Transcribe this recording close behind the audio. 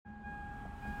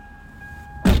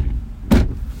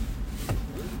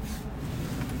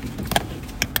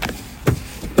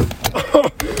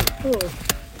Oh.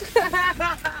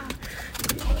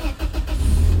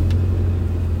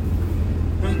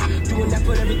 Doing that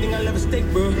for everything I never stake,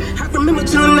 bro. I remember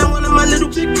chilling out one of my little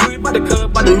chick crib by the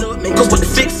club, by the nutmeg, cause with the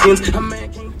fixings. A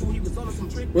man came through, he was on some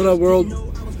trick. What up, world?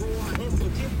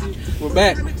 We're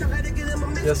back.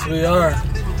 Yes, we are.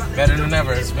 Better than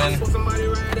ever. It's been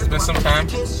some time.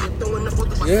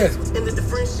 Yeah,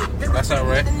 That's all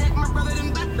right.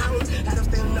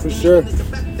 for sure.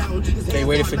 They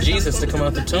waited for Jesus to come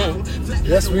out the tomb.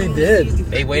 Yes, we did.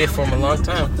 They waited for him a long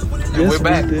time. And Yes, we're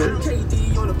back. we did.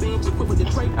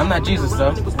 I'm not Jesus,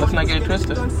 though. Let's not get it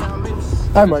twisted.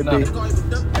 I might be.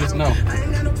 Just no.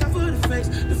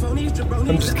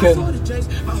 I'm just kidding.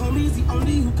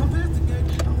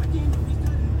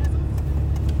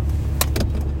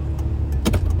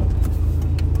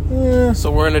 So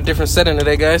we're in a different setting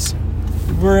today, guys.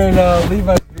 We're in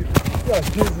Levi's. Oh,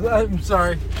 Jesus, I'm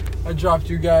sorry. I dropped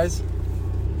you guys.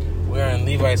 We're in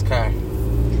Levi's car.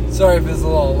 Sorry if it's a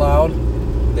little loud.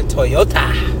 The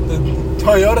Toyota. The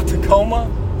Toyota Tacoma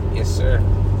Yes, sir.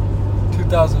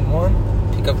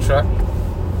 2001. Pickup truck.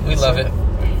 We Yes, love sir. it.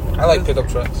 I like pickup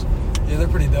trucks. Yeah, they're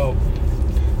pretty dope.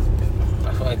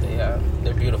 I feel like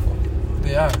they're beautiful.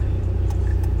 They are.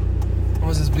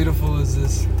 Almost as beautiful as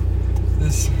this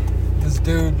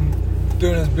dude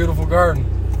doing his beautiful garden.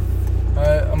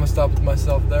 Alright, I'm gonna stop with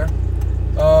myself there.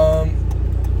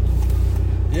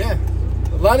 Yeah.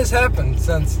 A lot has happened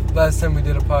since last time we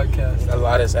did a podcast. A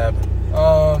lot has happened.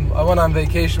 I went on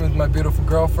vacation with my beautiful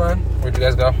girlfriend, Where'd you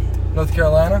guys go? North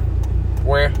Carolina.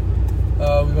 Where?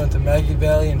 We went to Maggie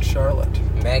Valley and Charlotte.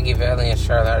 Maggie Valley and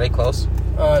Charlotte. Are they close?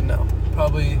 No.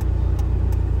 Probably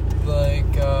like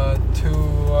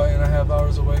 2.5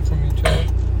 hours away from each other.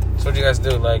 So what'd you guys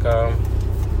do? Like,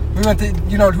 We went to,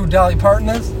 you know who Dolly Parton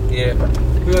is? yeah.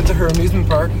 We went to her amusement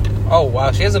park. Oh,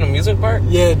 wow. She has an amusement park?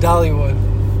 Yeah, Dollywood.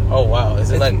 Oh, wow.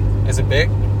 Is it big?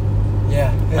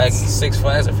 Yeah. Like It's, Six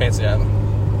Flags or Fancy Island?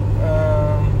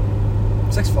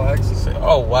 Six Flags.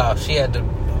 Oh, wow. She had the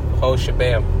whole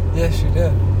shabam. Yeah, she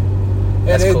did. And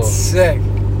That's it's cool. sick.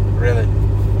 Really?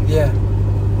 Yeah.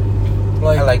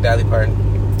 I like Dolly Parton.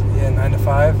 Yeah, 9 to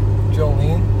 5.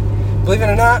 Jolene. Believe it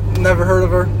or not, never heard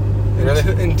of her.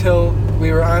 Really? Until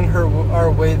we were on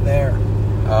our way there.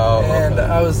 Oh, And okay.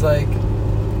 I was like,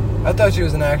 I thought she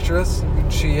was an actress.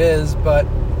 She is, but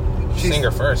she's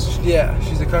Singer first. Yeah,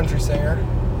 she's a country singer.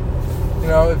 You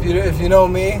know, if you know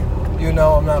me, you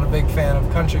know I'm not a big fan of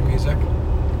country music.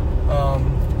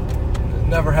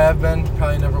 Never have been,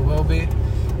 probably never will be.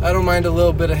 I don't mind a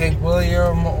little bit of Hank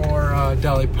Williams or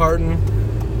Dolly Parton,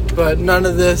 but none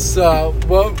of this.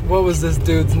 What was this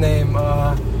dude's name?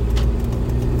 My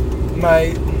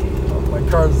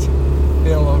car's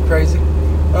being a little crazy.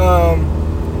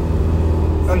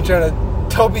 I'm trying to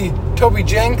Toby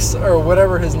Jenks or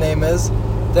whatever his name is.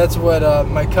 That's what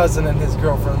my cousin and his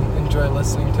girlfriend enjoy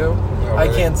listening to. Oh, I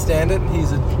really? can't stand it.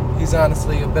 He's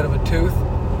honestly a bit of a tooth.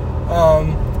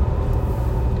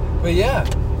 But yeah,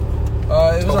 it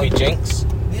was Toby Jenks?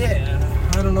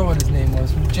 Yeah, I don't know what his name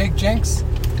was. Jake Jenks,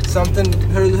 something.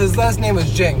 His last name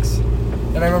was Jenks,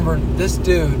 and I remember this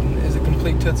dude is a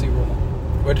complete tootsie roll.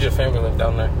 Where did your family live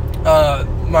down there?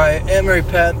 My Aunt Mary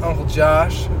Pat, Uncle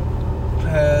Josh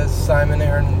has Simon,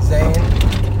 Aaron, and Zane.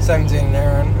 Simon, Zane, and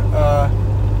Aaron.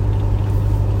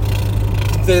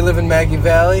 They live in Maggie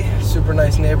Valley, super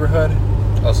nice neighborhood.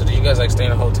 Oh, so did you guys like stay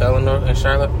in a hotel in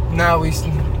Charlotte? Now we Just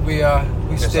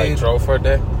stayed. like drove for a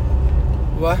day?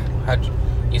 What?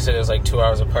 You said it was like 2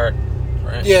 hours apart,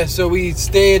 right? Yeah, so we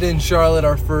stayed in Charlotte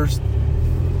our first,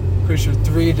 pretty sure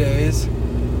 3 days.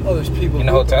 Oh, there's people In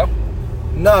the hotel?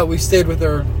 No, we stayed with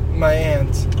my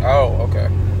aunt. Oh, okay.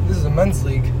 This is a men's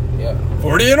league. Yeah.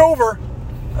 40 and over.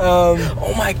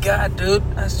 Oh my God, dude!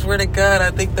 I swear to God, I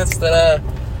think that's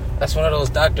that's one of those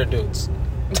doctor dudes.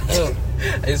 Oh.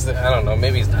 I don't know.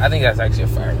 Maybe I think that's actually a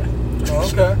fireman. Oh,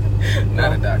 okay.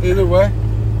 Not a doctor. Either way. I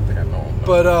think I know him.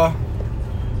 But,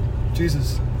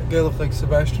 Jesus, that guy looked like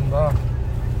Sebastian Bach.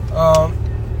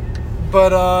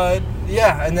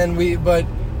 Yeah, and then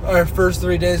our first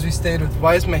 3 days we stayed with,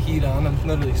 why is my heat on? I'm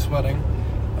literally sweating.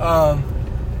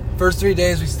 First 3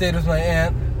 days we stayed with my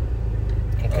aunt.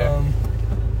 Okay.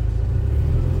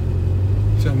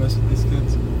 Should I mess with these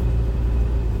kids?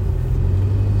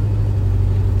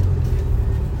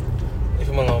 Leave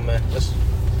him alone, man.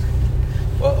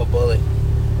 What a bully.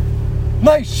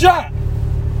 Nice shot!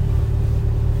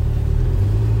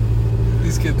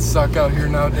 These kids suck out here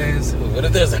nowadays. What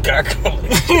if there's a car coming?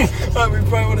 We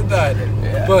probably would have died.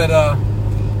 Yeah. But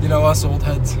you know, us old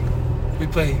heads, we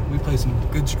play some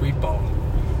good street ball.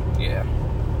 Yeah.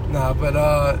 Nah, but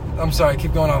I'm sorry, I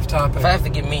keep going off topic. If I have to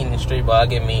get mean in the street ball, I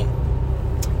get mean.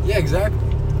 Yeah, exactly.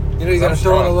 You know, you're gonna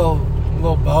throw in a little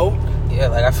bow. Yeah,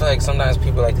 like I feel like sometimes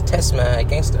people like to test man at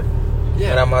gangster.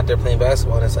 Yeah. And I'm out there playing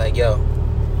basketball, and it's like, yo,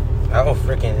 I will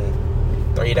freaking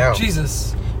throw you down.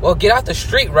 Jesus. Well, get out the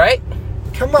street, right?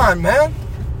 Come on, man.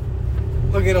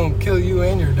 Look at him kill you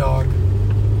and your dog.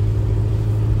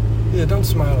 Yeah, don't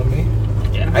smile at me.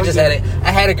 Yeah,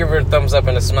 I had to give her a thumbs up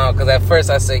and a smile, because at first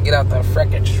I said, get out the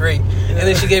freaking street. And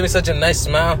then she gave me such a nice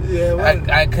smile. Yeah,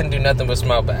 I couldn't do nothing but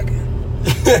smile back.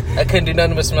 I couldn't do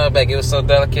nothing but smile back. It was so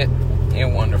delicate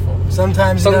and wonderful.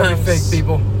 Sometimes you gotta be fake,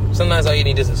 people. Sometimes all you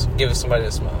need is to give somebody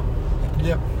a smile.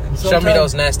 Yep. Show me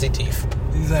those nasty teeth.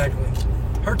 Exactly.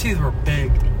 Her teeth were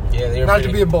big. Yeah, they were Not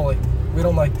to be a bully. We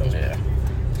don't like them. Yeah.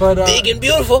 But big and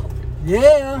beautiful.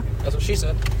 Yeah. That's what she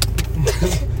said.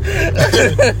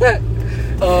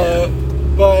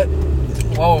 But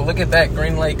whoa, look at that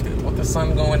Green Lake with the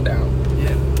sun going down.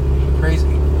 Yeah, crazy.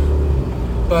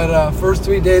 But first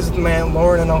 3 days with my Aunt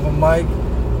Lauren and Uncle Mike,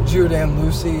 Jude and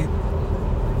Lucy.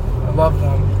 I love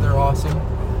them. They're awesome.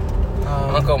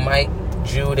 Uncle Mike,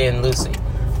 Jude, and Lucy.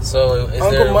 So is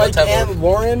Uncle there Mike, what type Aunt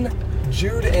Lauren,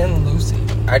 Jude, and Lucy.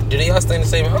 Do they all stay in the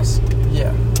same house?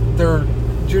 Yeah,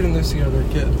 Jude and Lucy are their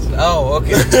kids. Oh,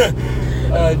 okay.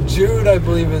 Jude, I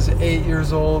believe, is 8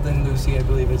 years old, and Lucy, I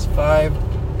believe, is 5.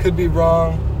 Could be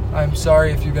wrong. I'm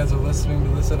sorry if you guys are listening to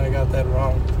this and I got that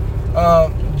wrong.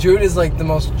 Jude is like the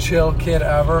most chill kid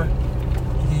ever.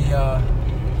 He, oh,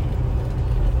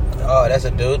 that's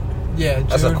a dude? Yeah, Jude.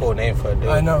 That's a cool name for a dude.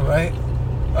 I know, right?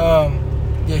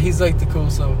 Yeah, he's like the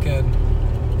coolest little kid.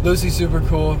 Lucy's super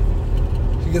cool.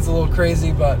 She gets a little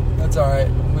crazy, but that's alright.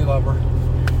 We love her.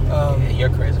 Yeah, you're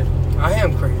crazy. I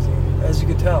am crazy. As you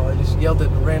can tell, I just yelled at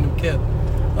a random kid.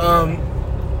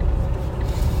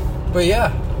 But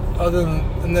yeah,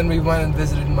 and then we went and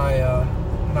visited my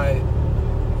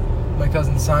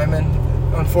cousin Simon.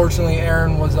 Unfortunately,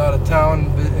 Aaron was out of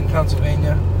town in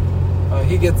Pennsylvania.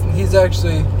 He's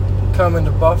actually coming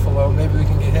to Buffalo. Maybe we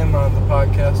can get him on the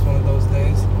podcast one of those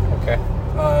days. Okay.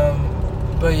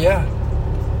 But yeah,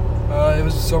 it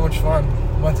was so much fun.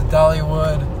 Went to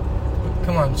Dollywood.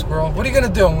 Come on, squirrel. What are you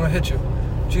gonna do? I'm gonna hit you.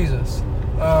 Jesus.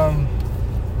 How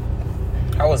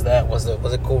was that? Was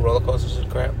it cool roller coasters and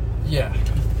crap? Yeah,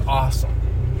 awesome.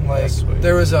 Like That's sweet.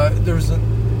 there was a.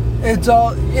 It's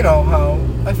all, you know how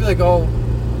I feel like all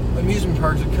amusement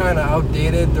parks are kind of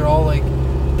outdated. They're all like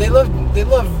they love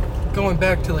going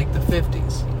back to like the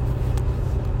 50s.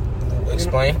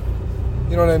 Explain.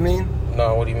 You know what I mean?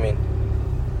 No, what do you mean?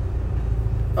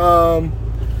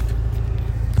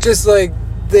 Just like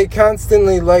they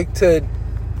constantly like to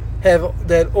have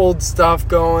that old stuff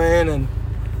going, and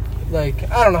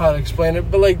like I don't know how to explain it,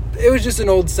 but like it was just an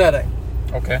old setting.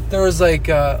 Okay. There was like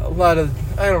a lot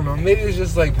of, I don't know, maybe it was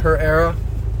just like her era.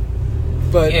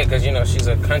 But yeah, because she's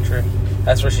a country.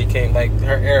 That's where she came. Like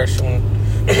her era,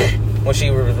 when she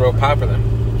was real popular.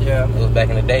 yeah, It was back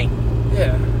in the day.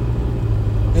 yeah.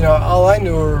 You know, all I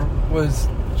knew her was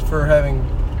for having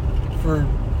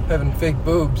fake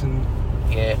boobs, and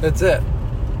Yeah, that's it.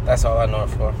 that's all I know her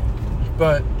for.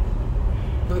 But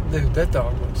dude, that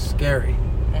dog was scary.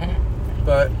 Mm-hmm.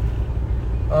 But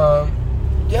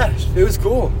yeah, it was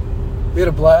cool. We had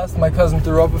a blast. My cousin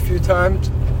threw up a few times.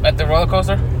 At the roller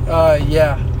coaster?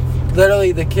 Yeah.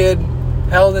 Literally, the kid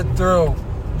held it through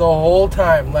the whole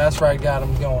time. Last ride got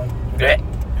him going. Yeah.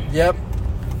 Yep.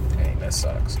 Dang, that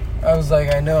sucks. I was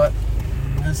like, I know it.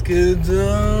 This kid's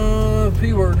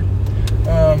P word.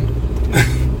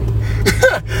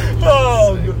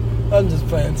 Oh, I'm just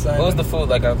playing Simon. What was the food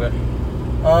like out there?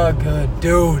 Oh, good.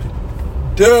 Dude.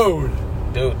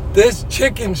 Dude, This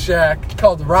chicken shack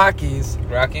called Rocky's,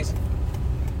 Rockies?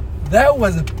 that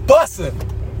was bussin'.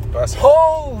 Bus.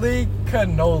 Holy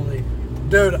cannoli.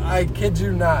 Dude, I kid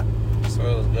you not. So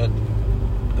it was good.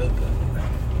 Good.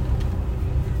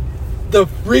 The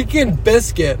freaking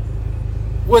biscuit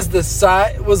was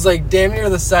like damn near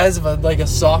the size of a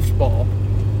softball.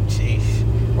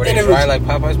 Sheesh. Were And they it dry was- like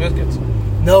Popeye's biscuits?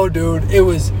 No, dude, it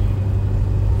was,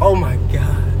 oh my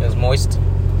God. It was moist.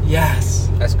 Yes.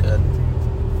 That's good.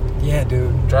 Yeah,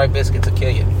 dude. Dry biscuits will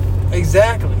kill you.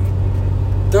 Exactly.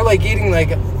 They're like eating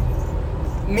like,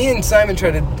 me and Simon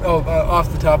tried to,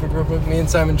 off the topic real quick, me and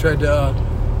Simon tried to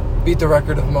beat the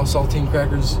record of most saltine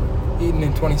crackers eaten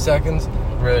in 20 seconds.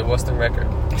 Really, what's the record?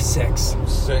 6.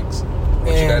 6.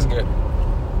 What you guys get?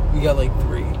 We got like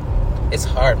 3. It's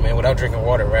hard, man, without drinking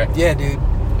water, right? Yeah, dude.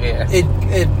 Yeah.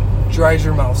 It dries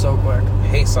your mouth so quick. I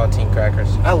hate saltine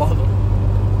crackers. I love them.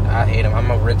 I hate them.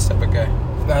 I'm a Ritz type of guy.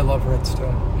 I love Ritz too.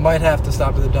 Might have to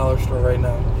stop at the dollar store right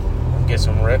now. Get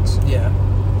some Ritz. Yeah.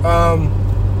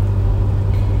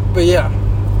 But yeah.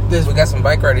 We got some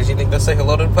bike riders. You think they'll say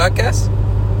hello to the podcast?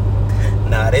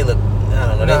 Nah, they look I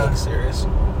don't know. They Nah. look serious.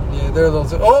 Yeah, they're a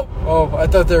little. Oh! I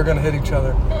thought they were gonna hit each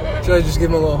other. Should I just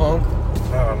give them a little honk?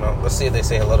 I don't know. Let's see if they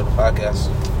say hello to the podcast.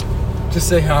 Just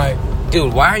say hi,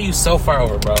 Dude, why are you so far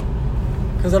over, bro?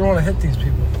 because I don't want to hit these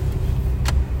people.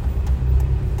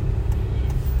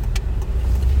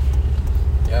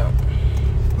 Yeah.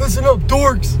 Listen up,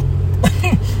 dorks.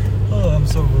 Oh, I'm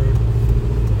so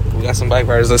rude. We got some bike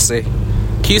riders. Let's see.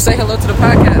 Can you say hello to the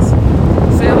podcast?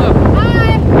 Say hello.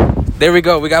 Hi. There we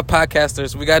go. We got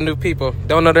podcasters. We got new people.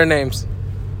 Don't know their names.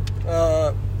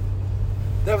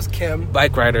 That was Kim.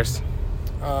 Bike riders.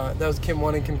 That was Kim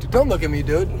 1 and Kim 2. Don't look at me,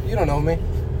 dude. You don't know me.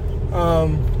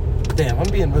 Damn, I'm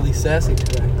being really sassy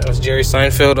today. That was Jerry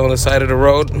Seinfeld on the side of the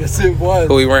road. Yes, it was.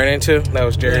 Who we ran into. That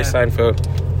was Jerry Yeah. Seinfeld.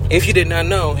 If you did not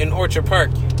know, in Orchard Park,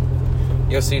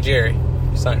 you'll see Jerry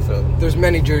Seinfeld. There's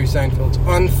many Jerry Seinfelds.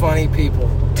 Unfunny people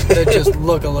that just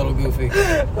look a little goofy.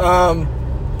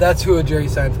 That's who a Jerry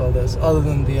Seinfeld is, other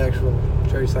than the actual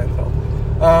Jerry Seinfeld.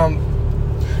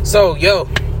 So, yo,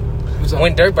 What's up?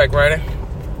 went dirt bike riding.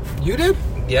 You did?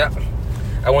 Yeah.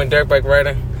 I went dirt bike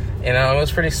riding, and it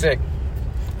was pretty sick.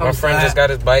 How My was friend that? just got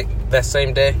his bike that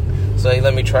same day, so he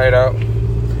let me try it out.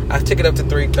 I took it up to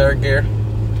third gear.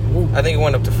 Ooh, I think it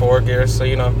went up to 4 gears, so,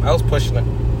 I was pushing it.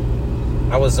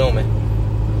 I was zooming.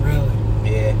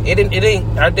 really? Yeah. It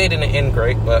didn't, our day didn't end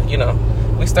great, but,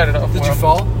 we started off Did well. you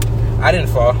fall? I didn't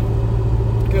fall.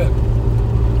 Good.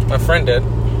 My friend did.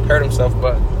 Hurt himself,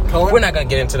 but Cullen? we're not going to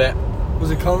get into that.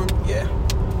 Was it Cullen? Yeah.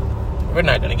 We're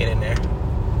not going to get in there.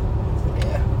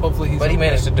 Yeah. Hopefully he's But he okay.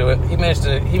 managed to do it. He managed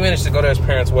to go to his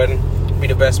parents' wedding, be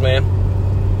the best man.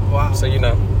 Wow. So,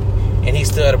 and he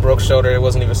still had a broke shoulder. It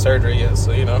wasn't even surgery yet,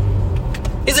 so,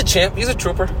 he's a champ. He's a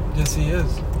trooper. Yes, he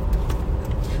is.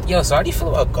 Yo, so how do you feel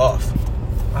about golf?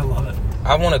 I love it.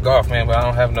 I want to golf, man, but I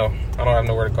don't have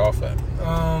nowhere to golf at.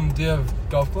 Do you have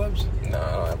golf clubs? No,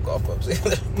 I don't have golf clubs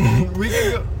either. We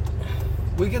can go.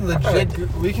 We can legit.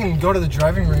 We can go to the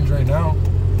driving range right now.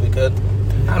 We could.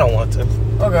 I don't want to.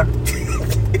 Okay.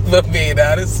 But being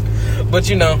honest. But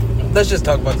let's just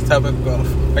talk about the topic of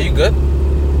golf. Are you good?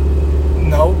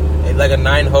 No. Like a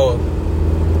 9-hole.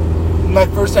 My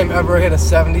first time ever hit a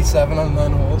 77 on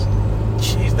 9 holes.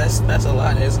 Jeez, that's a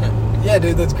lot, isn't it? Yeah,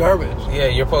 dude, that's garbage. Yeah,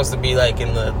 you're supposed to be like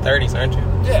in the 30s, aren't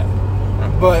you? Yeah.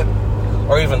 But,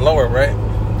 Or even lower, right?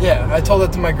 yeah, I told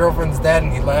that to my girlfriend's dad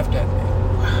and he laughed at me.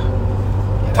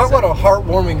 Yeah, Talk about a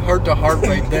heartwarming heart-to-heart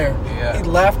right there. Yeah. He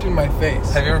laughed in my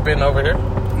face. Have you ever been over here?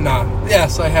 Nah.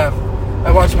 Yes, I have.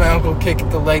 I watched my uncle kick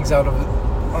the legs out of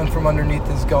it from underneath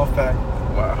his golf bag.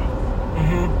 Wow.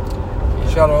 Mm-hmm.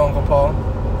 Shout out Uncle Paul.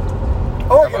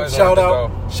 Oh, I've always shout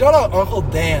wanted to out Uncle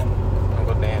Dan.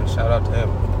 Uncle Dan, shout out to him.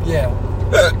 Yeah.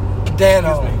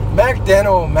 Dano. Excuse me. Mac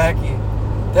Dano Mackie.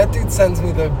 That dude sends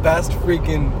me the best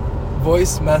freaking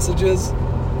voice messages.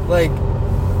 Like,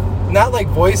 not like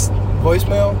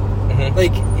voicemail. Mm-hmm.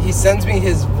 Like, he sends me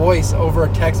his voice over a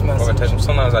text message.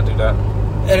 Sometimes I do that.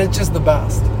 And it's just the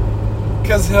best.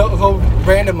 Because he'll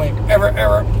randomly,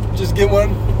 error, just get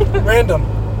one. Random.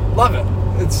 Love it.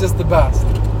 It's just the best.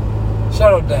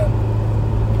 Shout out Dan.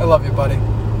 I love you, buddy.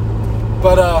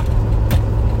 But,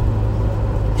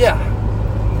 yeah.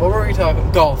 What were we talking?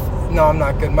 Golf. No, I'm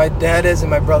not good. My dad is, and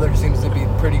my brother seems to be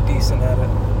pretty decent at it.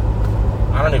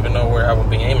 I don't even know where I would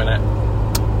be aiming at.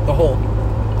 The hole.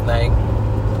 Like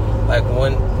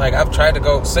when I've tried to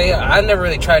go. Say I never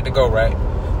really tried to go right,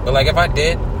 but like if I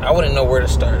did, I wouldn't know where to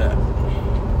start at.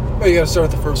 Well, you gotta start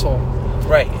at the first hole.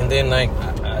 Right, and then like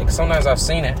sometimes I've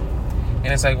seen it, and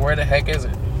it's like, where the heck is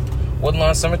it?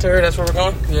 Woodlawn Cemetery. That's where we're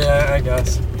going. Yeah, I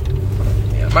guess.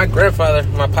 Yeah, my grandfather,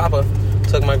 my papa,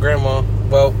 took my grandma.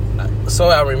 Well, so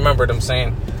I remember them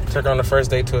saying, took her on the first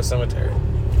date to a cemetery.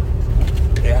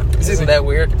 Yeah, isn't that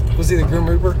weird? Was he the Grim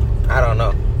Reaper? I don't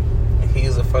know.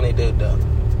 He's a funny dude though.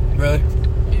 Really?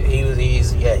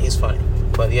 He's funny.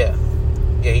 But yeah,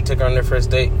 he took her on their first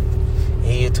date.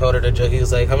 He told her to joke. He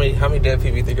was like, how many dead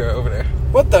people you think are over there?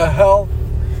 What the hell?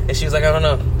 And she was like, I don't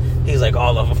know. He's like,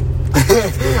 all of them.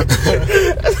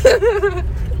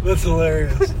 That's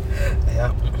hilarious.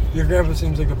 Yeah. Your grandpa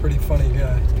seems like a pretty funny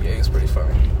guy. Yeah, he's pretty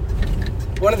funny.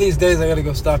 One of these days, I gotta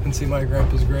go stop and see my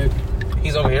grandpa's grave.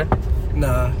 He's over here?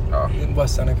 Nah, Oh. in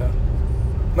West Seneca.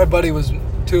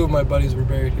 Two of my buddies were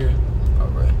buried here. Oh,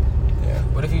 really? Yeah.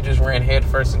 What if you just ran head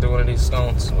first into one of these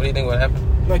stones? What do you think would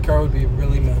happen? My car would be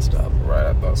really messed up. Right,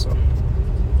 I thought so.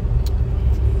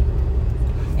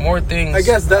 More things. I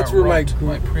guess that's I where my wrote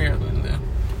group- prayer than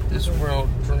this world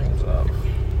dreams of.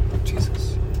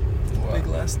 Jesus. What? Big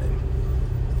last name.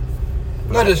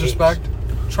 No disrespect.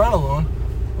 Tronolone.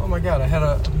 Oh my god, I had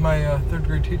my third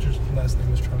grade teacher's last name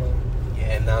was Tronolone. Yeah,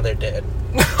 and now they're dead.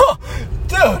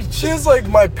 Dude, she's like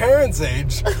my parents'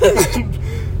 age.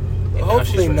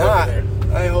 Hopefully not.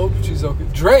 I hope she's okay.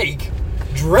 Drake?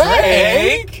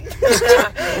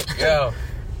 Yo.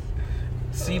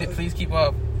 See, please keep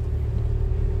up.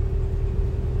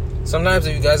 Sometimes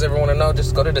if you guys ever want to know,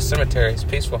 just go to the cemetery. It's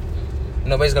peaceful.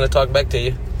 Nobody's going to talk back to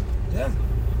you. Yeah.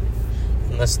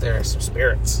 Unless there are some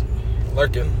spirits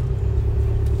lurking.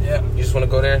 Yeah. You just want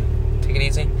to go there, take it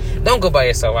easy. Don't go by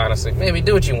yourself, honestly. Maybe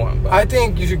do what you want. But I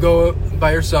think you should go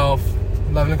by yourself,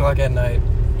 11 o'clock at night,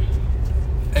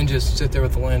 and just sit there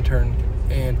with the lantern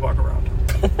and walk around.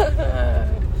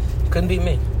 Couldn't be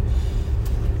me.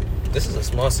 This is a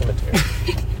small cemetery.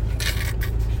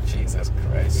 Jesus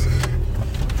Christ.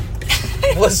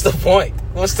 What's the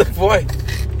point?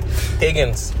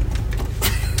 Higgins.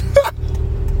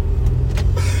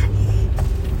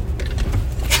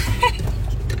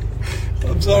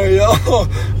 I'm sorry, y'all.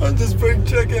 I'm just spring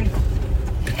chicken.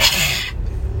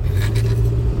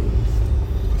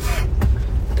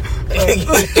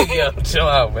 Yo, chill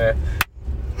out, man.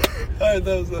 Alright,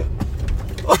 that was it.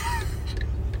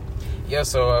 Yeah,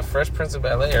 so Fresh Prince of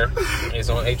Bel-Air is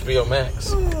on HBO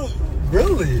Max.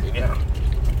 Really? Yeah.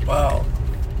 Wow.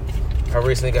 I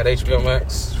recently got HBO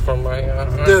Max from my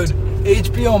aunt. Dude,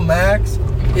 HBO Max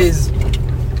is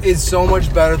so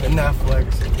much better than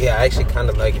Netflix. Yeah, I actually kind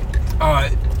of like it.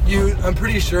 I'm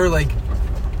pretty sure, like,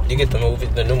 You get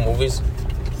the new movies.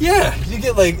 yeah, you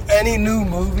get like any new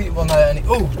movie. Well, not any.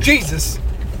 Oh, Jesus!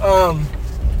 I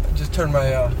just turned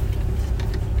my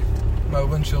my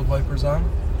windshield wipers on.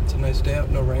 It's a nice day out,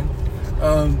 no rain.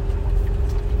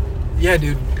 Yeah,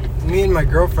 dude. Me and my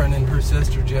girlfriend and her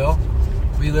sister Jill,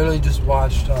 we literally just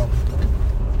watched.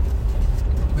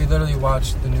 We literally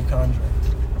watched The New Conjuring.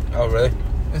 Oh, really?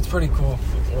 It's pretty cool.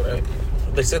 All right.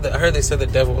 I heard they said the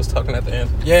devil was talking at the end.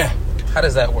 Yeah. How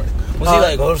does that work? Was he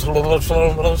like?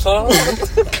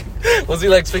 Was he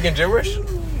like speaking gibberish?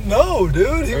 No,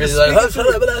 dude. He Or was is he like?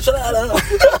 speaking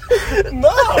No.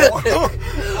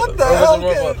 What the hell?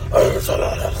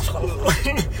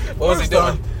 What was he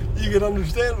doing? You can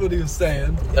understand what he was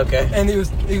saying. Okay. And he was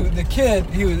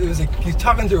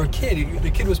talking to a kid.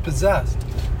 The kid was possessed.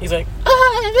 He's like,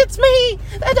 it's me,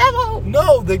 the devil.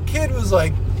 No, the kid was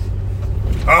like,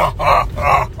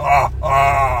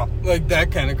 like that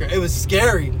kind of. It was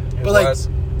scary, but like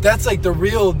that's like the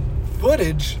real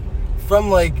footage from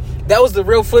like. That was the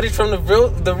real footage from the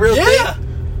real Yeah. thing?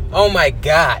 Oh my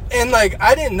God. And like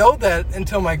I didn't know that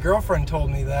until my girlfriend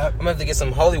told me that. I'm gonna have to get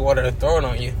some holy water and throw it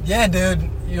on you. Yeah, dude.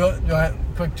 You want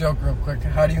quick joke real quick.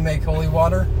 How do you make holy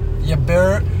water? You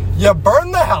burn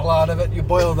the hell out of it. You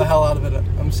boil the hell out of it.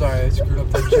 I'm sorry, I screwed up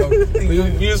that joke.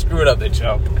 You screwed up the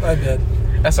joke. I did.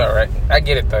 That's all right. I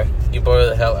get it though. You boil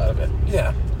the hell out of it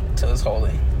Yeah. till it's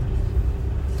holy.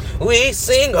 We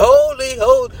sing holy,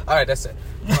 holy. All right, that's it.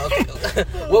 Okay.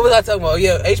 What was I talking about?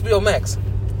 Yeah, HBO Max.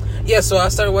 Yeah, so I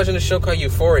started watching a show called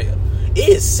Euphoria. It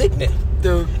is sickening.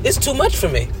 Dude, It's too much for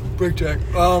me. break check.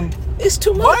 It's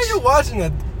too much. Why are you watching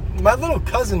that? My little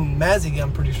cousin Mazzy,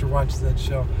 I'm pretty sure watches that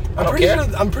show.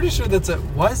 I'm pretty sure that's it.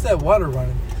 Why is that water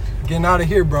running? Getting out of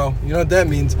here, bro. You know what that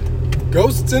means?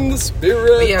 Ghosts in the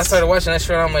spirits. But yeah, I started watching that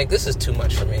show and I'm like, this is too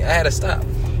much for me. I had to stop.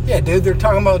 Yeah, dude, they're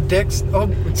talking about dicks. Oh,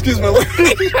 excuse my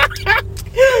language.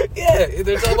 Yeah,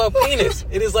 they're talking about penis.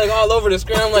 It is like all over the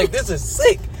screen. I'm like, this is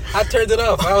sick. I turned it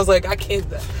off. I was like, I can't.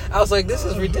 I was like, this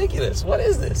is ridiculous. What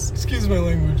is this? Excuse my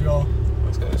language, y'all.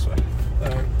 Let's go this way.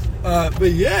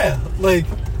 But yeah, like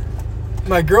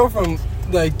my girlfriend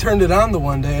like turned it on the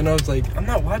one day, and I was like, I'm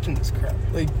not watching this crap.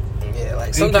 Like, Yeah,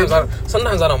 like sometimes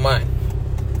I don't mind.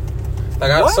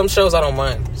 Like some shows I don't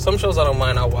mind. Some shows I don't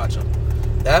mind. I'll watch them.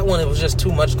 That one, it was just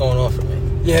too much going on for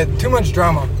me. yeah, too much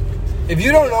drama. If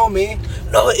you don't know me,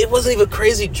 No, it wasn't even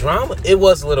crazy drama. It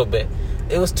was a little bit.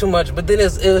 It was too much. But then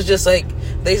it was just like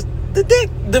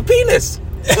the penis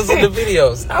was in the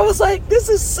videos. I was like, this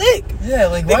is sick. yeah,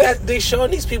 like They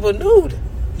showing these people nude.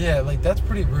 yeah, like that's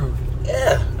pretty rude.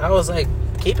 Yeah, I was like,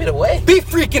 keep it away. Be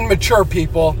freaking mature,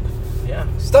 people. Yeah,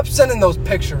 Stop sending those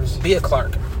pictures. be a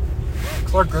Clark.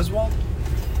 Clark Griswold.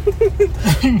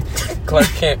 Clark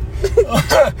Kent.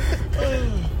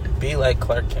 Be like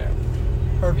Clark Kent.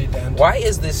 Harvey Dent. Why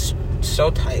is this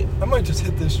so tight? I might just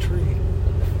hit this tree.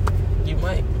 You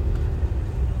might.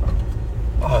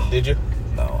 Oh, did you?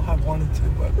 No, I wanted to,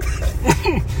 but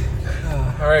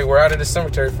All right, we're out of the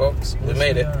cemetery, folks. We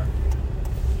made it.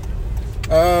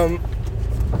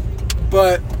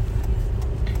 But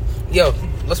Yo,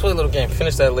 let's play a little game.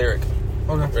 Finish that lyric.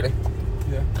 okay. Ready?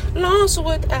 Yeah. Lost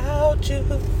without you.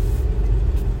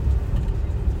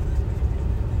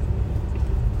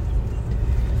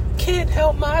 Can't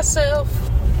help myself.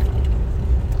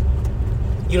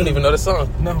 You don't even know the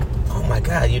song? No. Oh my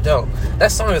God, you don't.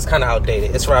 That song is kind of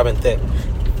outdated. It's Robin Thicke.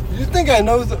 You think I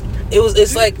know the...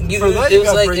 It's like you. For that, It you was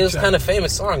got like break it was check. kind of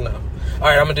famous song though. All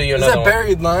right, I'm gonna do you Is another that one.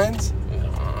 Buried Lines?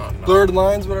 No. Blurred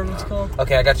Lines, whatever it's called?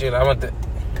 Okay, I got you. I want the.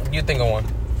 You think of one.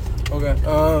 Okay.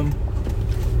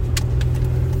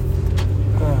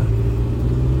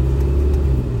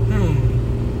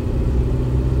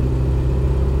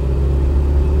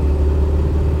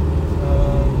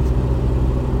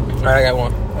 All right, I got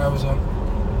one. That was one.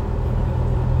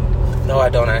 No, I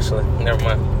don't actually. Never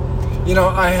mind. You know,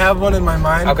 I have one in my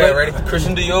mind. Okay, but, ready?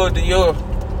 Christian Dior.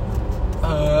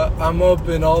 I'm up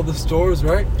in all the stores,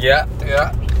 right? Yeah.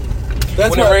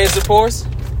 That's When not, it rains, it pours.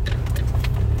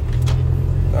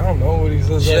 I don't know what he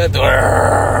says. Shut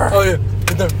Oh yeah.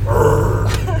 Hit the-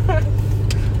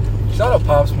 Shout out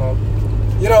Pop Smoke.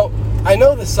 You know, I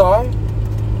know the song,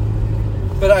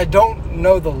 but I don't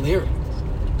know the lyrics.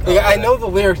 Like, I know the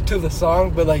lyrics to the song,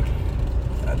 but like,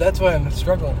 that's why I'm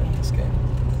struggling in this game.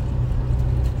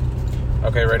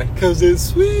 Okay, ready? Cause it's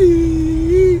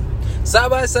sweet. Side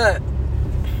by side.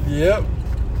 Yep.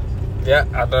 Yeah,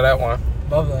 I know that one.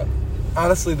 Love that.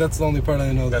 Honestly, that's the only part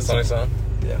I know. That's the only song.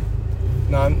 Yeah.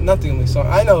 No, I'm not the only song.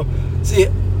 I know. See,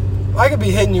 I could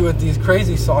be hitting you with these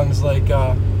crazy songs like,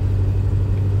 let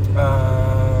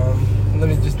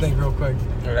me just think real quick.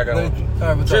 All right, I got one. All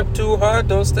right, what's Trip up? too hard,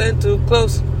 don't stand too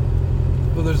close.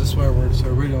 Well, there's a swear word,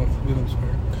 so we don't swear.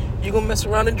 You gonna mess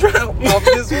around and drown off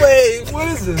this wave. What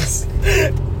is this?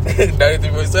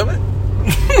 93.7.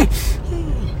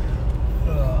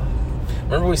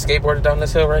 Remember we skateboarded down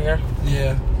this hill right here?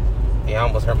 Yeah. Yeah, I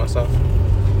almost hurt myself.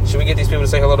 Should we get these people to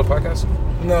say hello to the podcast?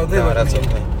 No, they No, look that's mean.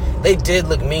 okay. They did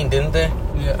look mean, didn't they?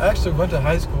 Yeah, I actually went to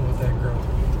high school with that girl.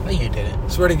 No, you didn't.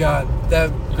 Swear to God, that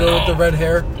girl with the red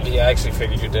hair. Yeah, I actually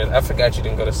figured you did. I forgot you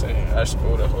didn't go to our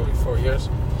school the whole 4 years.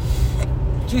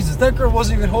 Jesus, that girl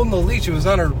wasn't even holding the leash. It was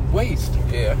on her waist.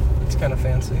 Yeah. It's kind of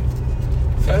fancy.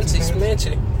 Fancy pants?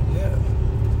 smanchy.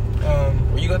 Yeah.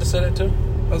 Were you going to say that too?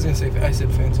 I was gonna say I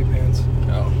said fancy pants,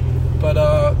 Oh. but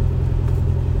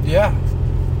yeah.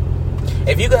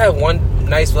 If you could have one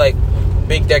nice, like,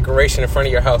 big decoration in front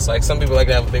of your house, like some people like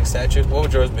to have a big statue, what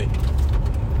would yours be?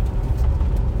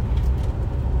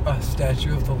 A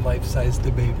statue of the life-size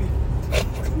baby.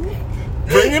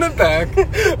 Bringing it back.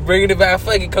 Bringing it back. I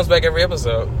feel like it comes back every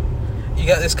episode.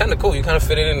 It's kind of cool. You kind of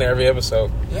fit it in there every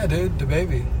episode. Yeah, dude, the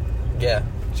baby. Yeah.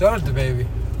 Shout out to baby.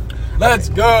 Let's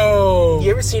go. You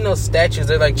ever seen those statues?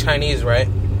 They're like Chinese, right?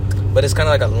 But it's kind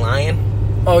of like a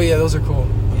lion. Oh yeah, those are cool.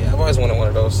 Yeah, I've always wanted one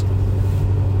of those.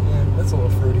 Yeah, that's a little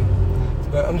fruity.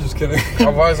 But I'm just kidding.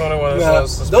 I've always wanted one of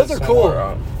those. Those are cool.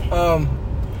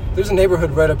 There's a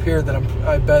neighborhood right up here that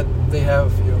I bet they have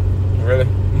a few. Really?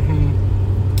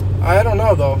 I don't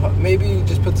know though. Maybe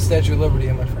just put the Statue of Liberty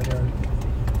in my front yard.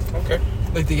 Okay.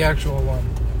 Like the actual one.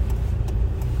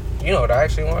 You know what I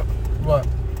actually want? What?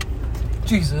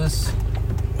 Jesus.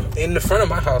 In the front of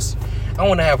my house, I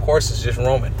want to have horses just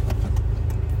roaming.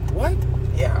 What?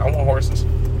 Yeah, I want horses.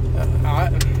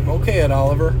 I'm okay at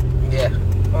Oliver. Yeah.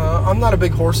 I'm not a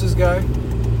big horses guy.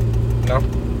 No?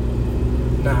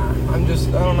 Nah, I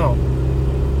don't know.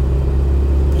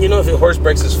 You know if your horse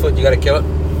breaks his foot, you gotta kill it?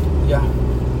 Yeah.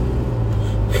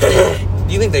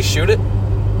 Do you think they shoot it?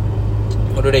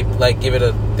 Or do they, like, give it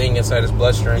a thing inside his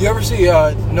bloodstream? You ever see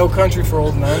No Country for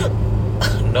Old Men?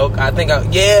 No,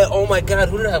 yeah, oh my God,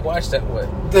 who did I watch that with?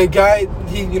 The guy,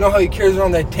 you know how he carries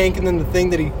around that tank and then the thing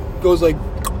that he goes like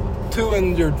to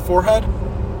in your forehead?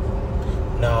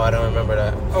 No, I don't remember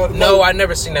that. No. I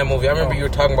never seen that movie. I remember you were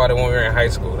talking about it when we were in high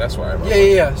school. That's why I remember.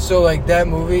 Yeah. So like that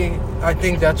movie, I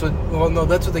think that's what. Well, no,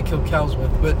 that's what they kill cows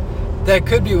with. But that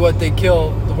could be what they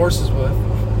kill the horses with.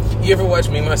 You ever watch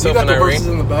Me, Myself, You got and the Irene? horses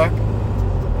in the back.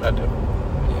 I do.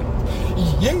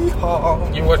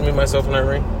 Yeah. You watch Me, Myself, and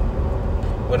Irene?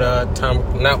 With Tom,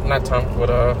 not Tom. With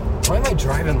Why am I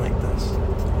driving like this?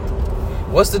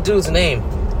 what's the dude's name?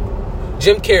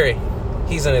 Jim Carrey.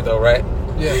 He's in it though, right?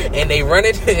 Yeah. And they run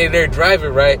it, and they're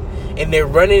driving, right? And they're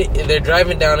running, and they're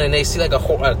driving down, and they see like a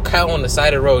cow on the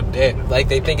side of the road dead. Like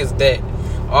they think it's dead.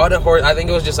 All the horse, I think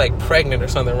it was just like pregnant or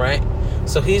something, right?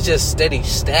 So he's just steady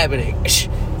stabbing it.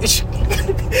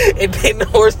 And then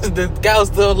the cow's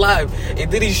still alive. And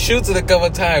then he shoots it a couple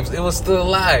of times. It was still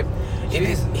alive. And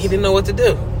he didn't know what to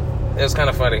do. It was kind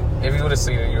of funny. If you would have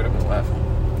seen it, you would have been laughing.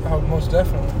 Oh, most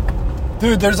definitely.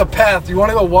 Dude, there's a path. You want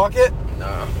to go walk it?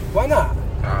 Nah, Why not?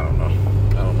 I don't know.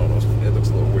 It looks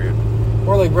a little weird.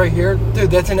 Or like right here?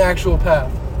 Dude, that's an actual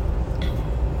path.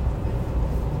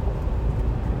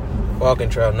 Walking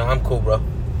trail. No, I'm cool, bro.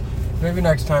 Maybe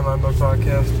next time on my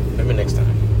podcast. Maybe next time.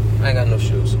 I ain't got no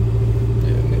shoes.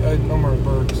 Yeah, no more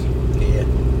birds. Yeah.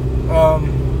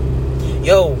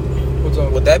 Yo, What's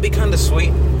up? would that be kind of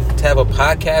sweet to have a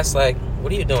podcast? Like,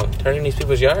 what are you doing? Turning these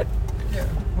people's yard? Yeah.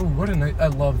 Oh, what a nice. I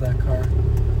love that car.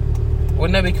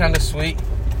 Wouldn't that be kind of sweet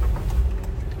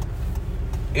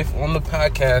if on the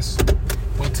podcast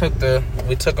we took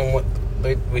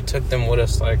them with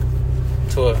us, like,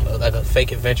 to a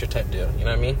fake adventure type deal? You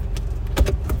know what I mean?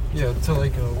 Yeah, to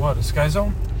like a Sky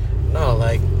Zone? No,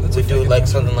 like That's we a do fake like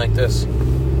adventure. something like this.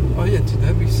 Oh yeah, dude,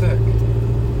 that'd be sick.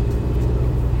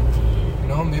 You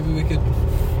know, maybe we could.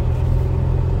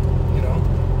 You know,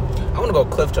 I want to go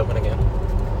cliff jumping again.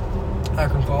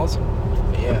 Akron Falls.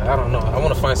 Yeah, I don't know. I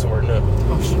want to find somewhere new.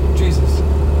 Oh Jesus.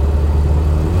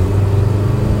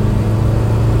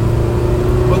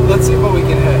 But let's see what we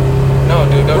can hit. No,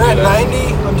 dude, don't We're do at that.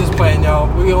 90. I'm just playing, y'all.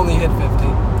 We only hit 50.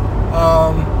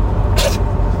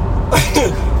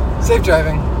 Safe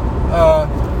driving.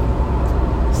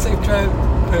 Safe drive.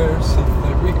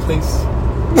 Replace.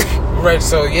 Right,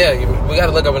 so yeah, we got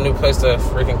to look up a new place to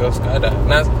freaking go skydive.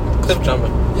 Not cliff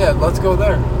jumping. Yeah, let's go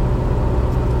there.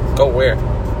 Go where?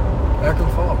 Akron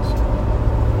Falls.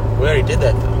 We already did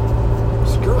that though.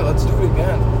 Screw it. Let's do it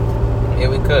again. Yeah,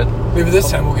 we could. Maybe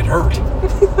this time we'll get hurt.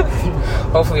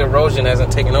 Hopefully erosion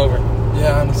hasn't taken over.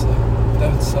 Yeah, honestly.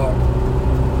 That would suck.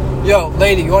 Yo,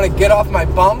 lady, you want to get off my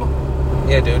bum?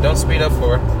 Yeah, dude, don't speed up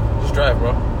for her. Just drive,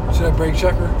 bro. Should I brake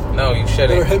check her? No, you Let her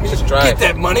shouldn't. hit me. Just drive. Get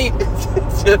that money.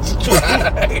 Just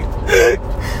drive.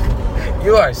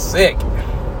 You are sick.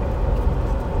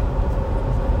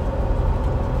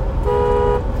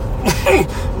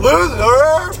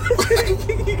 Loser!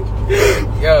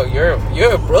 Yo, you're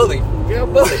a bully. You're a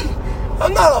bully.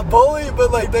 I'm not a bully,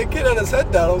 but like that kid had his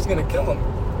head down, I was gonna kill him.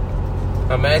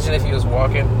 Imagine if he was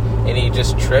walking and he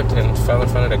just tripped and fell in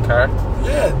front of the car.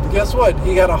 Yeah, guess what?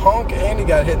 He got a honk and he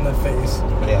got hit in the face.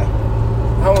 Yeah.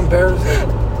 How embarrassing.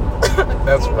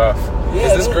 That's rough.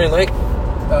 Yeah, Is this it- Green Lake?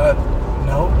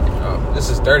 No. Oh, this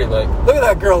is Dirty Lake. Look at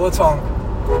that girl, let's honk.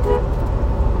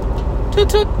 Toot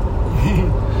toot.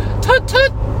 Toot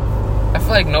toot. I feel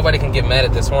like nobody can get mad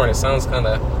at this horn. It sounds kind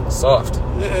of soft.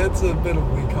 Yeah, it's a bit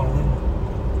of weak horn.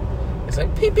 It's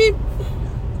like beep beep.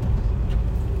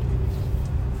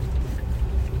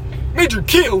 Major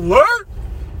key alert!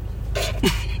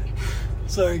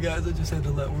 Sorry guys, I just had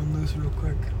to let one loose real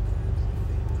quick.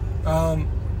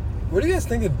 What do you guys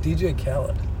think of DJ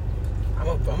Khaled?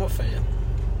 I'm a fan.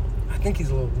 I think he's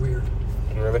a little weird.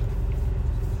 Really?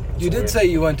 You did say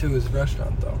you went to his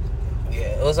restaurant though.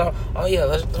 Yeah, it was all. Oh yeah,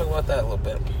 let's talk about that a little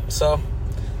bit. So,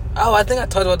 I think I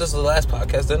talked about this in the last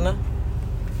podcast, didn't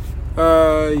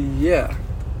I? Yeah.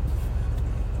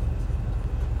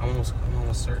 I'm almost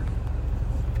certain.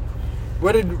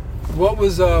 What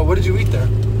did you eat there?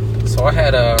 So I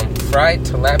had fried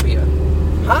tilapia.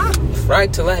 Huh?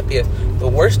 Fried tilapia, the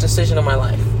worst decision of my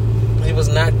life. It was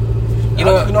not. You I know,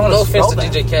 don't even know how to no offense to spell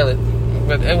that. DJ Khaled,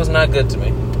 but it was not good to me.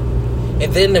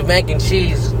 And then the mac and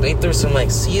cheese, they threw some like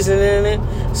seasoning in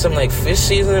it, some like fish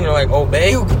seasoning or like Old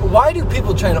Bay. Dude, why do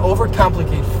people try to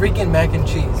overcomplicate freaking mac and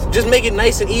cheese? Just make it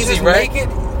nice and easy, Just right? make it.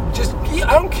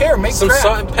 I don't care. Make Some crap.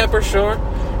 salt and pepper, sure,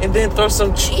 and then throw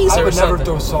some cheese I or would never something.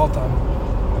 throw salt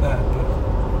on that.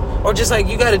 Or just like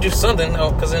you got to do something,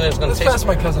 because then it's gonna Let's taste. pass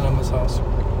my cousin Emma's house.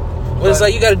 Well, it's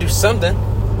like you got to do something,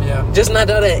 Yeah. just not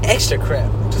all that extra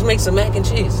crap. Just make some mac and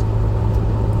cheese.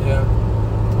 Yeah.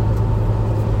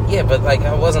 Yeah, but like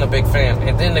I wasn't a big fan.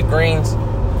 And then the greens,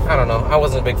 I don't know. I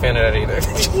wasn't a big fan of that either.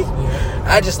 Yeah.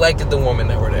 I just liked the women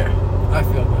that were there. I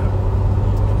feel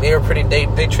bad. They were pretty.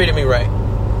 They treated me right.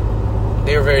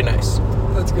 They were very nice.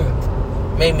 That's good.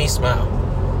 Made me smile.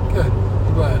 Good.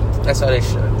 I'm glad. That's how they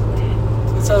should.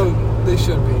 That's how they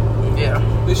should be. Yeah.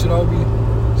 They should all be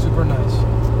super nice.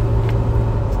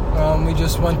 We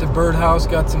just went to Birdhouse,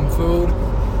 got some food.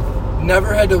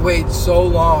 Never had to wait so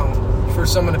long for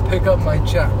someone to pick up my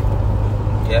check.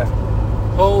 Yeah.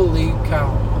 Holy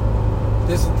cow.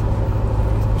 This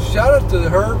shout out to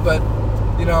her, but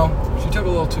you know, she took a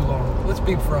little too long. Let's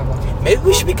beep for Emma. Maybe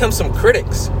we should become some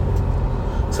critics.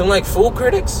 Some like food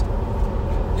critics.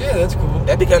 Yeah, that's cool.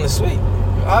 That'd be kind of sweet.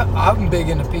 I'm big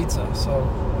into pizza, so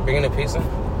Bringing a pizza.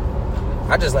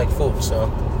 I just like food, so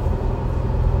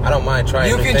I don't mind trying.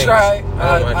 you new can things. try. don't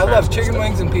mind I trying love some chicken stuff.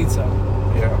 wings and pizza.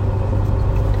 Yeah.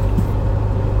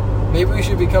 Maybe we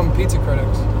should become pizza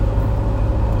critics.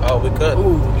 Oh, we could.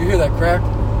 Ooh, you hear that crack?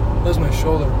 That was my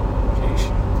shoulder. Sheesh.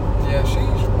 Yeah,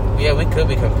 sheesh. Yeah, we could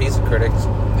become pizza critics.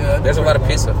 Yeah, that'd be There's a lot of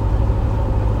pretty pizza.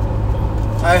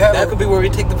 nice. I have. That could be where we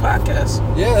take the podcast.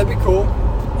 Yeah, that'd be cool.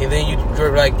 And then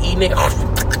you're like eating it.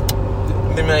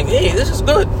 And then we're like, hey, this is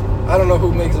good. I don't know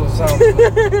who makes those sounds. but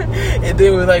And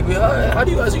then we're like, how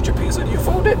do you guys eat your pizza? Do you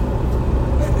fold it?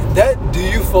 do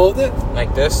you fold it?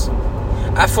 Like this?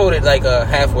 I fold it like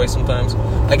halfway sometimes.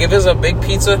 Like if it's a big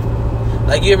pizza,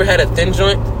 like you ever had a thin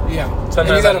joint? Yeah. Sometimes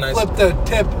and you gotta nice. flip the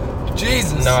tip.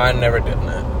 Jesus. No, I never did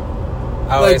that.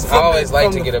 I always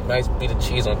like to get a nice beat of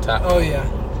cheese on top. Oh yeah.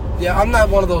 Yeah, I'm not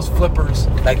one of those flippers.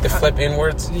 Like the flip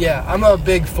inwards? Yeah, I'm a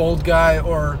big fold guy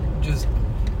or just...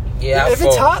 Yeah, if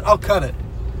it's hot, I'll cut it.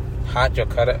 Hot, you'll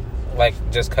cut it? Like,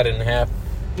 just cut it in half?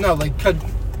 No, like cut...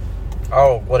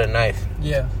 Oh, with a knife.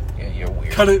 Yeah. Yeah, you're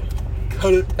weird. Cut it.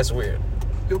 Cut it. That's weird.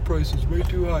 Your price is way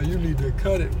too high. You need to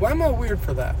cut it. Why am I weird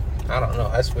for that? I don't know.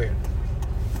 That's weird.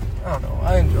 I don't know.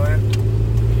 I enjoy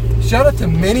it. Shout out to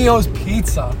Minio's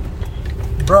Pizza.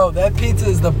 Bro, that pizza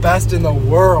is the best in the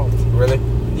world. Really?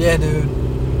 Yeah, dude.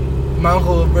 My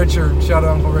Uncle Richard. Shout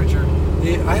out Uncle Richard.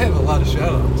 Yeah, I have a lot of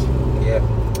shout outs. Yeah.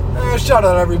 Shout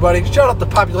out everybody. Shout out the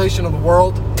population of the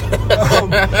world.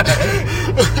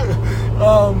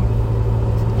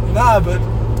 Nah, but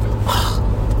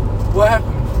what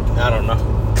happened? I don't know.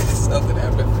 Something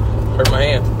happened. Hurt my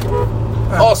hand.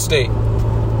 Allstate.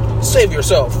 Save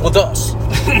yourself with us.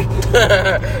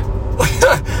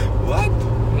 What?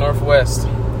 Northwest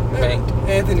Bank.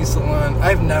 Anthony Salon.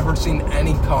 I've never seen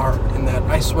any car in that.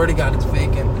 I swear to God, it's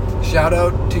vacant. Shout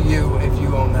out to you if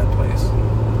you own that place.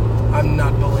 I'm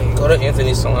not believing. Go to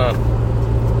Anthony Salon.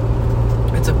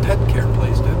 It's a pet care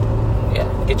place, dude.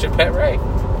 Yeah, get your pet right.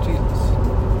 Jesus.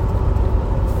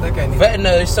 That guy needs...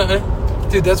 Veterinary something.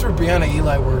 Dude, that's where Brianna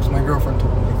Eli works. My girlfriend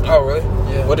told me. Oh, really?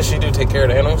 Yeah. What does she do? Take care of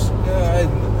the animals? Yeah,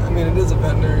 I mean, it is a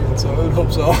veterinarian, so I would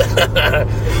hope so.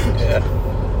 Yeah.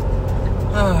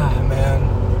 Ah, man.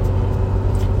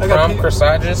 From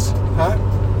Corsages? Huh?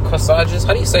 Corsages?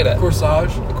 How do you say that?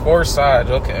 Corsage. Corsage,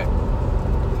 okay.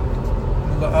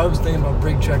 I was thinking about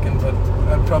brake checking, but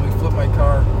I'd probably flip my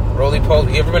car.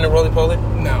 Roly-poly. You ever been to Roly-poly?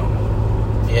 No.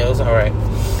 Yeah, it was alright.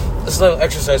 It's a little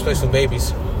exercise place for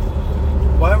babies.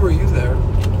 Why were you there?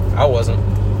 I wasn't.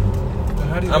 Then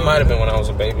how do you I know might have that? been when I was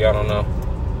a baby. I don't know.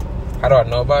 How do I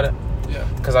know about it? Yeah.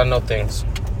 Because I know things.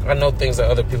 I know things that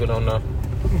other people don't know.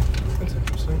 That's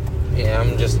interesting. Yeah,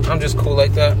 I'm just cool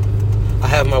like that. I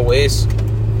have my ways.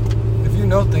 If you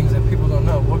know things that people don't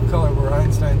know, what color were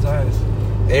Einstein's eyes?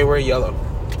 They were yellow.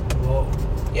 Whoa.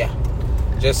 Yeah.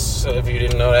 Just so if you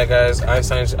didn't know that, guys,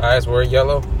 Einstein's eyes were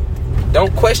yellow.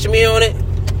 Don't question me on it.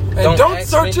 And don't ask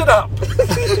search me. it up.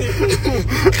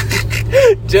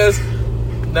 Just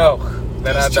know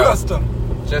that Just I trust don't.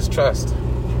 him. Just trust.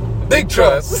 Big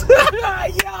trust.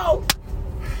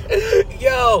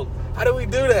 Yo, how do we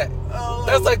do that? Oh.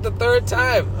 That's like the third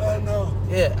time. I know.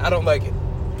 Yeah, I don't like it.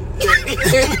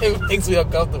 It makes me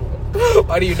uncomfortable.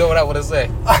 Why do you know what I want to say?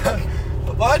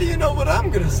 Why do you know what I'm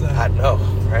going to say? I know,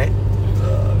 right?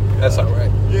 That's all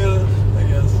right. Yeah, I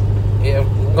guess. Yeah,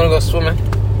 I'm gonna go swimming.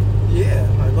 Yeah,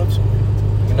 I love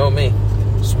swimming. You know me.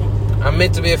 I'm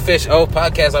meant to be a fish. Oh,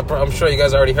 podcast, I'm sure you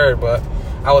guys already heard, but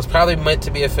I was probably meant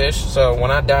to be a fish, so when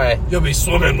I die... You'll be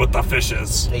swimming with the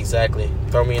fishes. Exactly.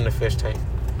 Throw me in the fish tank.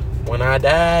 When I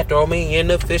die, throw me in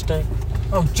the fish tank.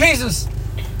 Oh, Jesus!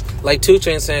 Like 2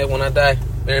 Chainz said, when I die,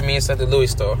 bury me inside the Louis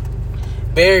store.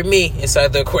 Bury me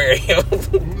inside the aquarium.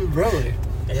 Really?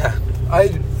 Yeah.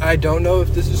 I don't know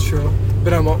if this is true,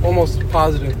 but I'm almost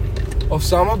positive.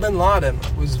 Osama bin Laden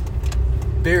was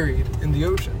buried in the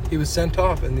ocean. He was sent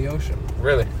off in the ocean.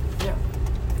 Really? Yeah.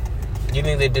 You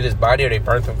think they did his body or they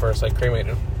burnt him first, like cremated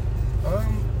him?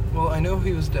 Well, I know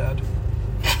he was dead.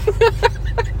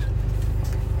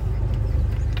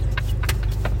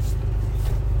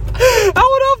 I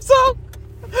would hope so.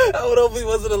 I would hope he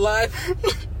wasn't alive.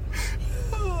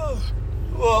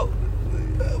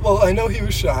 Well, I know he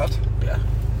was shot. Yeah.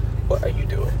 What are you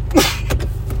doing?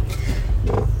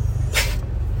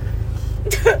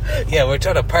 Yeah, we're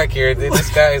trying to park here. And then this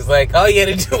guy is like, all you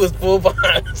had to do was pull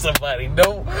behind somebody.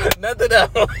 No, nothing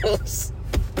else.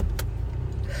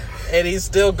 And he's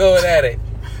still going at it.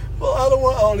 Well, I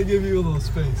want to give you a little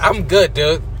space. I'm good,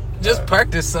 dude. Just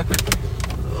park this sucker.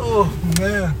 Oh,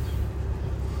 man.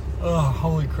 Oh,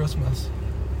 holy Christmas.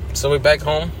 So we back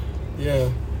home. Yeah.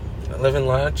 Living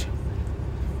large.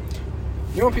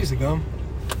 You want a piece of gum?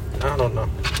 I don't know.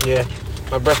 Yeah.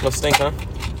 My breath must stink, huh?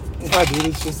 Yeah, dude,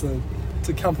 it's just it's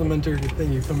a complimentary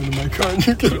thing. You come into my car and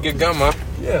you get Good gum, huh?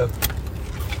 Yeah.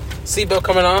 Seatbelt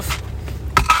coming off.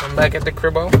 I'm back at the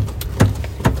cribbo.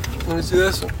 Let me see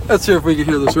this. Let's see if we can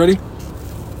hear this. Ready?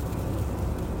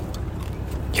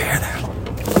 You hear that?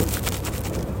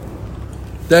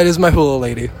 That is my hula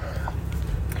lady.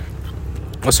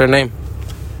 What's her name?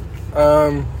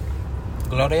 Yeah.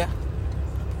 Gloria?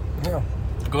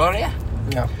 Gloria?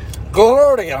 Yeah.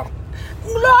 Gloria.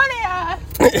 Gloria!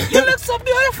 You look so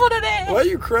beautiful today. Why are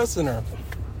you caressing her?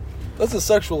 That's a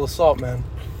sexual assault, man.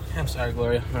 I'm sorry,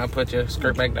 Gloria. I'll put your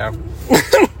skirt back down.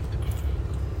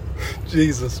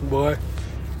 Jesus, boy.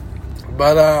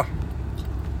 But,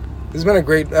 this has been a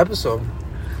great episode.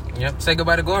 Yep. Say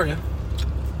goodbye to Gloria.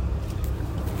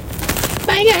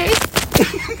 Bye, guys.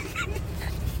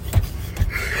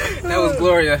 That was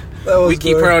Gloria. We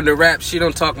keep her on the rap. She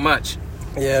don't talk much.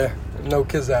 Yeah, no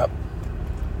kiss out.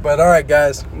 But alright,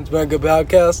 guys. It's been a good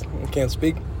podcast. I can't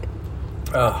speak.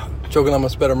 Choking on my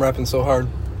spit. I'm rapping so hard.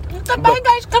 Bye,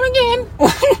 guys. Come again.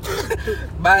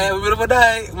 Bye. Have a beautiful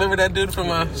day. Remember that dude from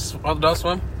Adult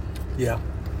Swim? Yeah.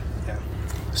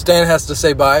 Stan has to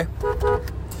say bye.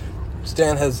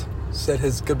 Stan has said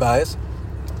his goodbyes.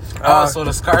 So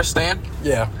the Scar Stan?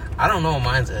 Yeah. I don't know what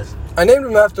mine is. I named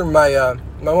him after my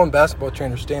my one basketball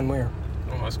trainer, Stan Weir.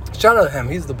 Oh, that's cool. Shout out to him.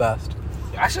 He's the best.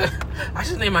 I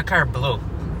should name my car Blue.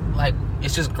 Like,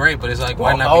 it's just great, but it's like,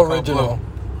 why not how be original.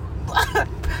 Blue?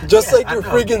 Just like I your know.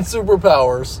 freaking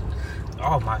superpowers.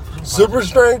 Oh, my. Super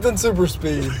strength and super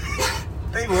speed.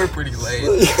 They were pretty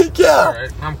lame. Yeah.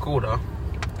 Alright, I'm cool, though.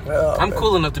 Yeah, I'm man.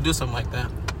 cool enough to do something like that.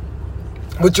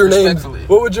 What's your name? Respectfully.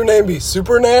 What would your name be?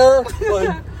 Super Nair?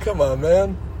 Like, come on,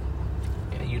 man.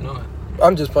 Yeah, you know it.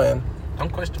 I'm just playing.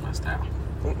 Don't question my style.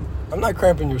 I'm not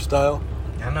cramping your style.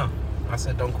 I know. I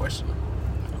said don't question it.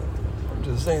 I'm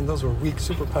just saying those were weak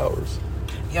superpowers.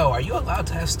 Yo, are you allowed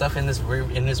to have stuff in this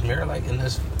mirror, like in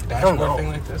this don't dashboard know. thing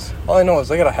like this? All I know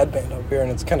is I got a headband up here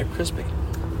and it's kind of crispy.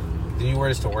 Do you wear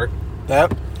this to work?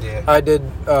 That? Yeah. I did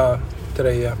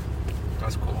today, yeah.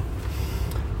 That's cool.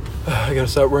 I gotta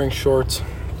start wearing shorts.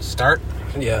 Start?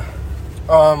 Yeah.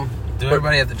 Do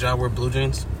everybody at the job wear blue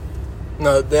jeans?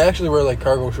 No, they actually wear like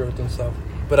cargo shorts and stuff.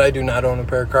 But I do not own a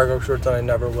pair of cargo shorts and I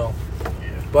never will.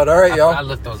 Yeah. But alright, y'all. I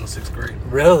left those in 6th grade.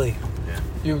 Really? Yeah.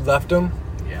 You left them?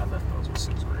 Yeah, I left those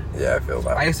in 6th grade. Yeah, I feel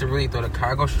that. I used to really throw the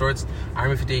cargo shorts,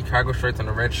 Army 58 cargo shorts on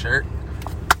a red shirt.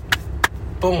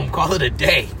 Boom, call it a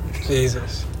day.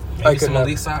 Jesus. Maybe could some not.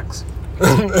 Elite socks.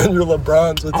 And your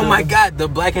LeBrons. Oh my God, the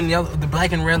black and red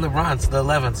LeBrons, the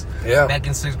 11s. Yeah. Back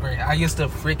in 6th grade. I used to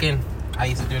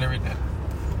do it every day.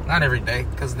 Not every day,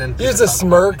 because then... You used to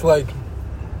smirk like...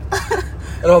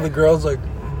 and all the girls like...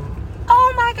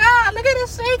 Oh my God, look at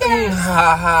this sneakers.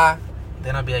 Ha ha.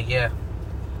 Then I'd be like, yeah,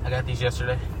 I got these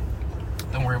yesterday.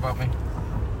 Don't worry about me.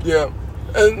 Yeah.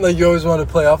 And like you always wanted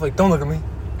to play off like, don't look at me.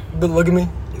 But look at me.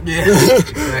 Yeah,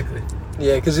 exactly.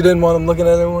 Yeah, because you didn't want them looking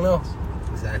at anyone else.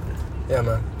 Exactly. Yeah,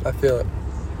 man. I feel it.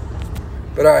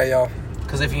 But alright, y'all.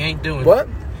 Because if you ain't doing... What?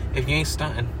 If you ain't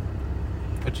stunting,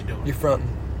 what you doing? You fronting.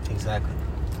 Exactly.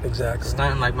 Exactly.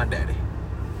 Stunting like my daddy.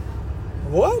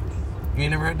 What? You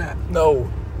ain't never heard that?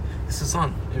 No. It's a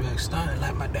song. You're like, stunting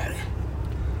like my daddy.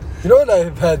 You know what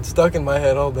I've had stuck in my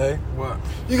head all day? What?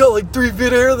 You got like 3 feet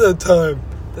of hair that time.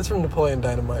 That's from Napoleon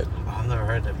Dynamite. Oh, I've never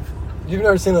heard that before. You've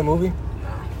never seen that movie? No.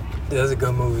 Yeah, that's a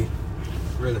good movie.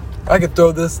 Really? I could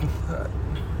throw this.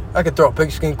 I could throw a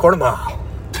pigskin quarter mile.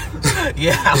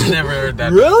 Yeah, I've never heard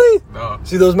that. Really? No.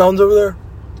 See those mountains over there?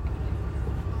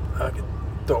 I could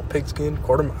throw a pigskin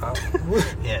quarter mile.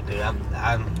 Yeah, dude,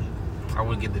 I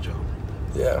would get the joke.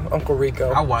 Yeah, Uncle Rico.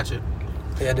 I'll watch it.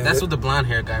 Yeah, dude. That's with the blonde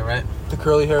hair guy, right? The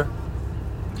curly hair.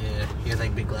 Yeah, he has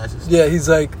like big glasses. Yeah, he's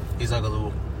like, He's like a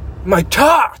little... my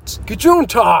tots! Get your own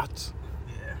tots!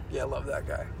 Yeah. Yeah, I love that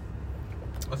guy.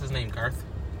 What's his name, Garth?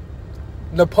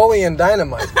 Napoleon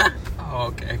Dynamite. Oh,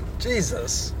 okay.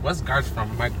 Jesus. What's Garth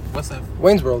from? Mike, what's that?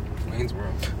 Wayne's World. Wayne's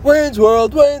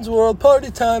World. Wayne's World,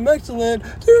 party time, excellent.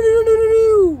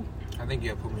 Doo-doo-doo-doo-doo. I think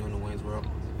you put me on the Wayne's World.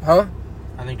 Huh?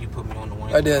 I think you put me on the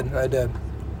Wayne's I did.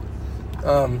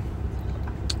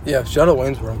 Yeah, shout out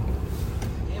Wayne's World.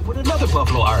 And with another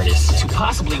Buffalo artist to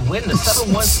possibly win the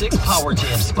 716 Power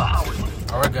Jam spot.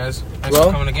 All right, guys. Thanks Well-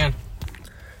 for coming again.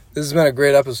 This has been a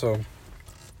great episode.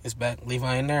 It's back.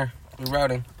 Levi in there. We're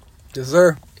routing. Yes,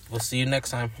 sir. We'll see you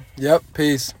next time. Yep,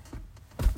 peace.